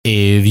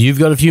If you've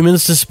got a few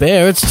minutes to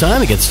spare, it's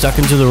time to get stuck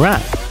into the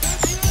wrap.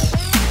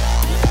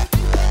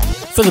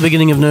 For the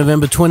beginning of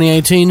November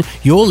 2018,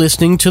 you're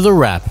listening to The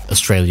Wrap,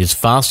 Australia's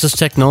fastest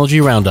technology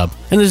roundup.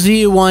 And as the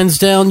year winds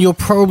down, you're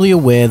probably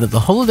aware that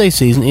the holiday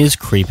season is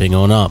creeping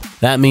on up.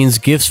 That means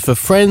gifts for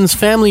friends,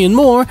 family, and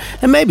more,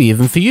 and maybe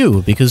even for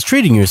you, because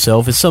treating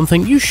yourself is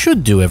something you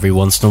should do every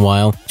once in a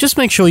while. Just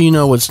make sure you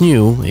know what's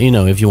new,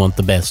 if you want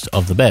the best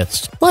of the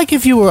best. Like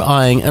if you were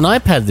eyeing an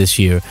iPad this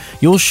year,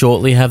 you'll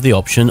shortly have the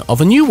option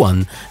of a new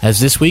one, as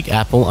this week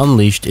Apple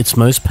unleashed its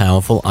most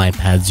powerful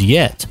iPads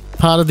yet.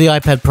 Part of the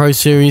iPad Pro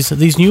series,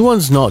 these new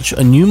ones notch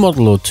a new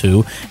model or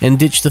two and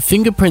ditch the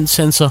fingerprint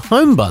sensor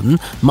home button,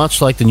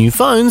 much like the new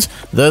phones,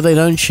 though they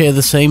don't share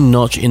the same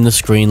notch in the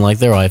screen like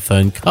their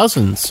iPhone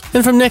cousins.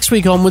 And from next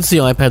week onwards, the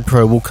iPad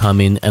Pro will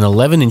come in an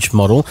 11-inch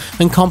model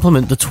and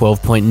complement the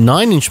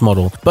 12.9-inch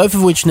model, both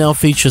of which now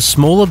feature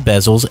smaller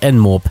bezels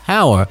and more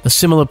power. A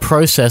similar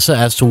processor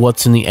as to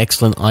what's in the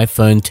excellent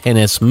iPhone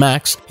XS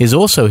Max is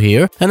also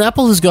here, and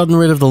Apple has gotten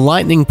rid of the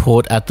Lightning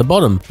port at the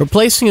bottom,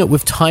 replacing it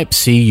with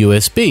Type-C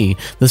USB,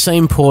 the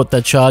same port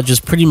that charges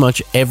pretty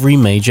much every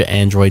major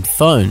Android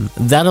phone.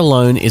 That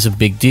alone is a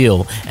big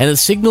deal, and it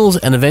signals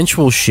an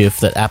eventual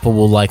shift that Apple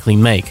will likely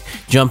make,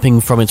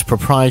 jumping from its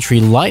proprietary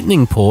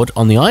Lightning port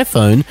on the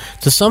iPhone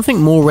to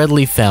something more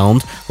readily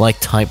found like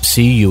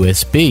Type-C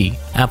USB.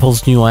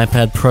 Apple's new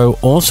iPad Pro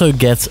also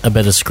gets a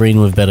better screen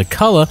with better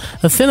color,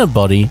 a thinner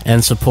body,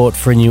 and support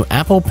for a new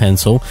Apple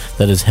Pencil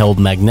that is held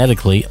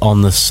magnetically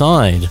on the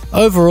side.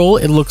 Overall,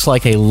 it looks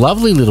like a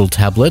lovely little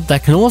tablet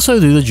that can also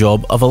do the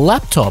job of a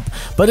laptop,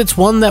 but it's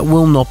one that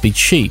will not be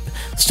cheap,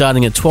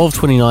 starting at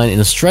 $12.29 in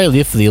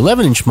Australia for the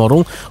 11-inch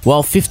model,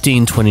 while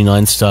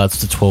 $15.29 starts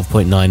the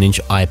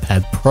 12.9-inch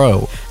iPad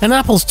Pro. And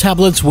Apple's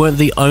tablets weren't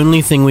the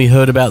only thing we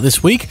heard about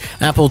this week.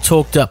 Apple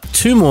talked up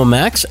two more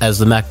Macs, as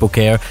the MacBook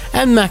Air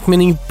and Mac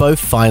Mini both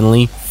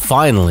finally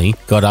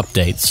got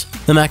updates.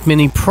 The Mac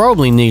Mini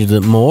probably needed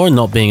it more,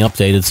 not being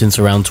updated since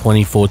around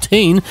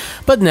 2014,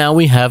 but now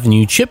we have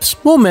new chips,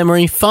 more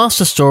memory,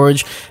 faster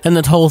storage, and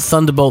that whole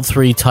Thunderbolt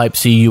 3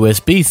 Type-C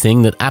USB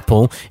thing that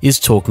Apple is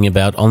talking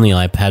about on the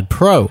iPad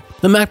Pro.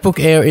 The MacBook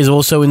Air is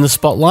also in the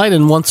spotlight,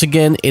 and once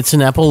again, it's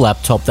an Apple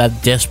laptop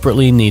that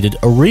desperately needed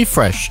a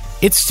refresh.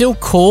 It's still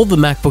called the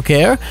MacBook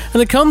Air,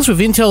 and it comes with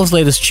Intel's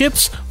latest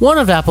chips, one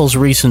of Apple's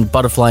recent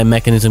butterfly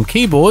mechanism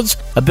keyboards,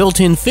 a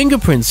built-in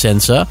fingerprint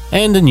sensor,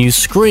 and a new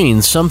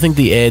screen, something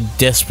the Air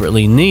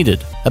desperately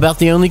needed. About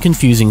the only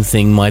confusing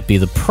thing might be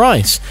the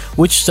price,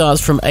 which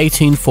starts from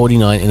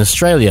 $18.49 in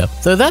Australia,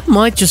 though that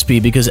might just be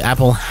because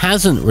Apple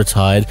hasn't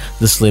retired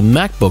the slim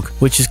MacBook,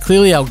 which is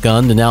clearly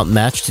outgunned and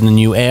outmatched in the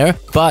new Air,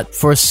 but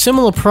for a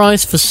similar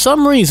price for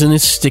some reason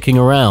is sticking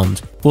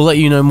around. We'll let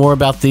you know more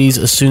about these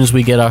as soon as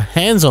we get our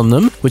hands on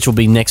them, which will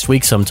be next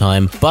week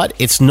sometime, but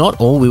it's not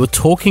all we were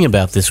talking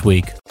about this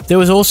week. There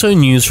was also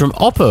news from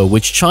Oppo,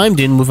 which chimed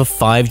in with a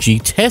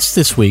 5G test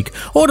this week,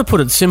 or to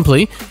put it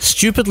simply,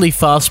 stupidly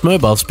fast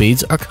mobile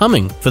speeds are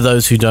coming. For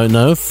those who don't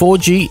know,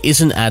 4G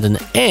isn't at an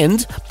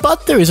end,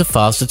 but there is a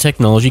faster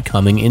technology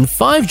coming in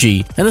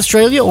 5G, and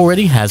Australia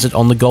already has it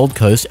on the Gold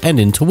Coast and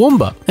in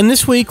Toowoomba. And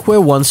this week,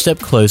 we're one step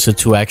closer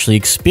to actually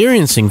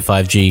experiencing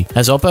 5G,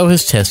 as Oppo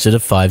has tested a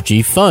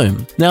 5G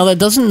phone. Now, that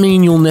doesn't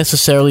mean you'll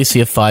necessarily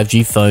see a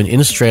 5G phone in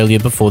Australia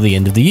before the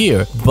end of the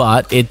year,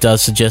 but it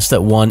does suggest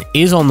that one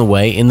is on the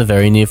way in the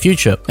very near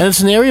future. And it's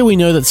an area we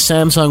know that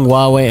Samsung,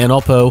 Huawei, and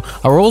Oppo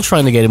are all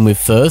trying to get in with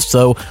first,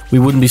 though we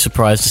wouldn't be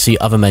surprised to see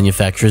other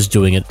manufacturers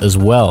doing it as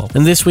well.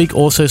 And this week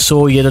also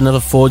saw yet another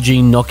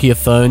 4G Nokia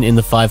phone in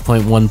the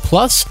 5.1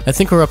 Plus. I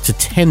think we're up to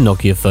 10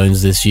 Nokia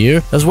phones this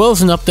year, as well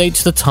as an update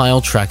to the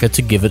Tile tracker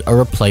to give it a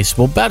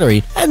replaceable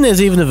battery. And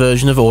there's even a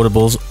version of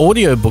Audible's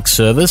audiobook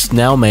service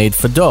now made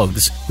for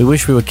dogs. We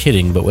wish we were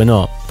kidding, but we're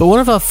not. But one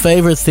of our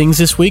favorite things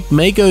this week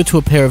may go to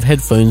a pair of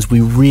headphones we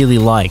really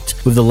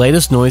liked, with the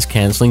latest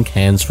noise-cancelling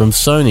cans from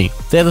Sony.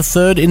 They're the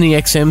third in the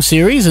XM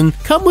series and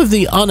come with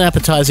the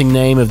unappetizing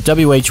name of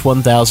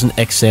WH-1000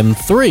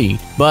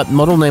 XM3. But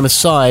model name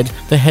aside,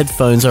 the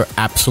headphones are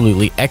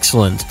absolutely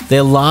excellent.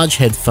 They're large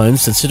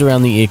headphones that sit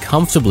around the ear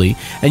comfortably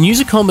and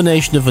use a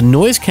combination of a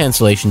noise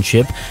cancellation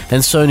chip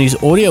and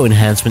Sony's audio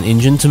enhancement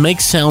engine to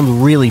make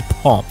sound really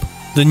pop.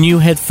 The new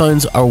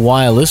headphones are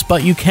wireless,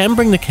 but you can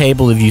bring the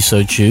cable if you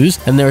so choose,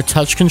 and there are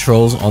touch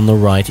controls on the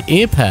right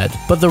ear pad.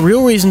 But the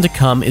real reason to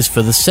come is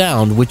for the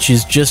sound, which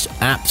is just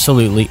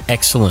absolutely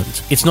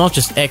excellent. It's not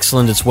just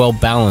excellent, it's well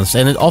balanced,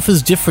 and it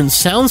offers different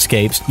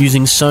soundscapes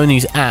using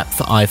Sony's app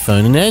for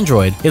iPhone and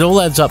Android. It all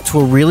adds up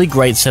to a really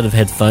great set of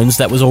headphones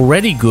that was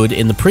already good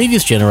in the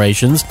previous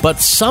generations,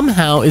 but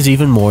somehow is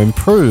even more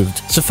improved.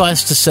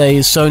 Suffice to say,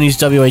 Sony's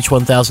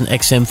WH-1000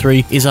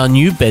 XM3 is our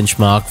new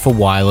benchmark for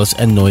wireless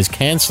and noise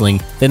cancelling.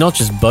 They're not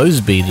just Bose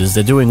beaters,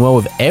 they're doing well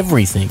with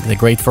everything. They're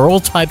great for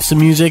all types of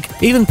music,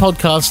 even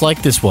podcasts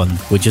like this one,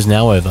 which is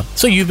now over.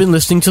 So you've been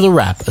listening to The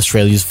Wrap,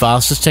 Australia's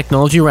fastest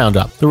technology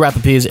roundup. The Wrap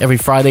appears every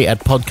Friday at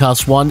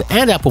Podcast One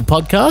and Apple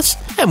Podcasts,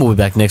 and we'll be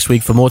back next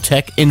week for more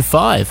tech in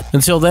 5.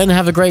 Until then,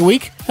 have a great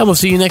week, and we'll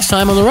see you next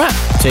time on The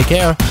Wrap. Take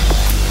care.